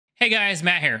Hey guys,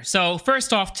 Matt here. So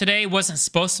first off, today wasn't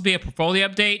supposed to be a portfolio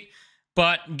update,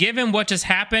 but given what just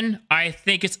happened, I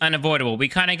think it's unavoidable. We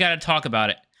kind of got to talk about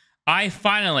it. I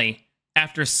finally,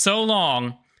 after so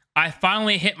long, I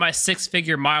finally hit my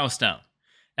six-figure milestone.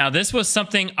 Now, this was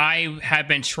something I have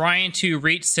been trying to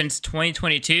reach since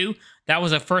 2022. That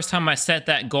was the first time I set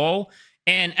that goal.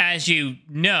 And as you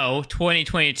know,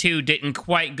 2022 didn't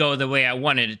quite go the way I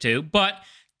wanted it to. But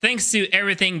thanks to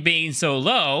everything being so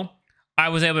low, I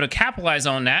was able to capitalize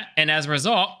on that, and as a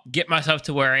result, get myself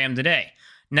to where I am today.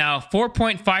 Now,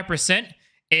 4.5%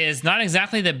 is not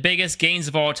exactly the biggest gains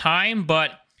of all time,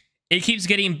 but it keeps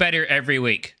getting better every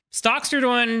week. Stocks are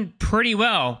doing pretty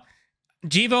well.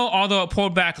 Gevo, although it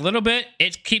pulled back a little bit,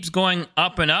 it keeps going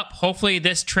up and up. Hopefully,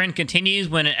 this trend continues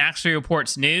when it actually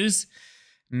reports news.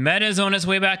 Meta's on its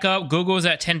way back up. Google's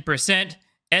at 10%.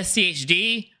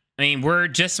 SCHD, I mean, we're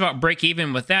just about break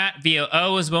even with that.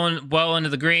 VOO is well into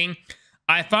the green.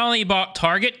 I finally bought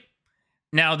Target.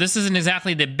 Now, this isn't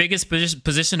exactly the biggest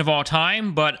position of all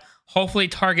time, but hopefully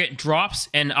Target drops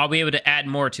and I'll be able to add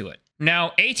more to it.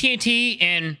 Now, AT&T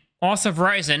and also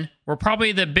Verizon were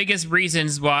probably the biggest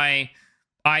reasons why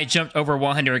I jumped over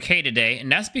 100K today,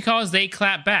 and that's because they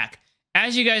clapped back.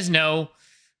 As you guys know,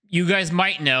 you guys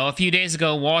might know, a few days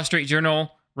ago, Wall Street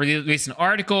Journal released an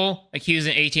article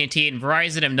accusing AT&T and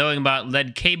Verizon of knowing about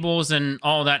lead cables and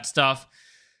all that stuff.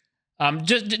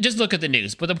 Just look at the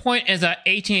news. But the point is that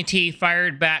AT&T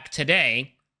fired back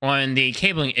today on the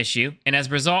cabling issue, and as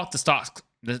a result, the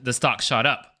stock shot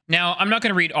up. Now, I'm not going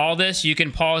to read all this. You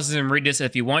can pause and read this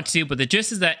if you want to, but the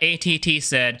gist is that AT&T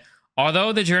said,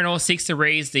 although the journal seeks to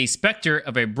raise the specter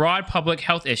of a broad public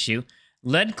health issue,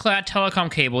 lead-clad telecom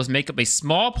cables make up a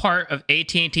small part of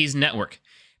AT&T's network.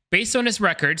 Based on its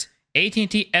records,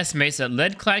 AT&T estimates that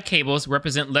lead-clad cables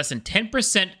represent less than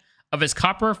 10% of its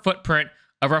copper footprint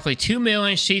of roughly 2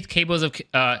 million sheath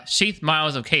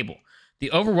miles of cable,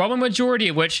 the overwhelming majority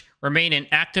of which remain in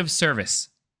active service.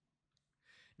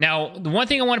 Now, the one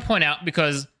thing I want to point out,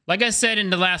 because like I said in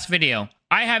the last video,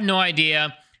 I have no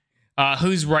idea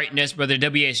who's right in this, whether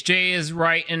WSJ is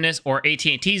right in this or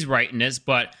AT&T is right in this,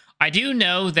 but I do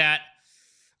know that,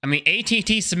 I mean,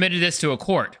 AT&T submitted this to a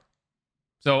court.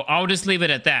 So I'll just leave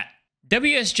it at that.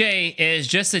 WSJ is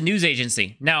just a news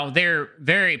agency. Now, they're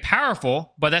very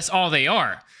powerful, but that's all they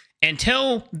are.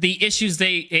 Until the issues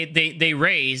they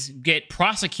raise get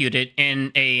prosecuted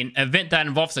in an event that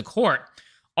involves a court,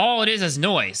 all it is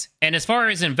noise. And as far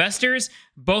as investors,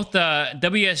 both the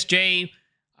WSJ,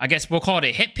 I guess we'll call it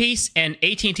a hit piece, and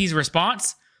AT&T's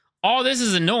response, all this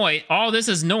is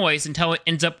noise until it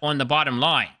ends up on the bottom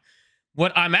line.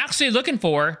 What I'm actually looking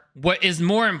for, what is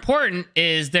more important,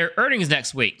 is their earnings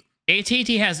next week.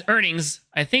 AT&T has earnings,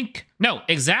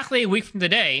 exactly a week from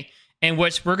today, in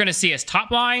which we're going to see its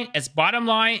top line, its bottom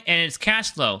line, and its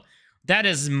cash flow. That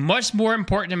is much more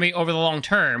important to me over the long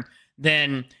term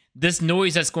than this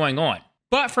noise that's going on.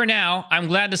 But for now, I'm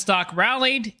glad the stock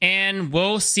rallied, and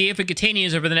we'll see if it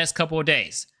continues over the next couple of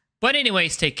days. But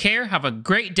anyways, take care, have a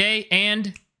great day,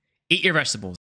 and eat your vegetables.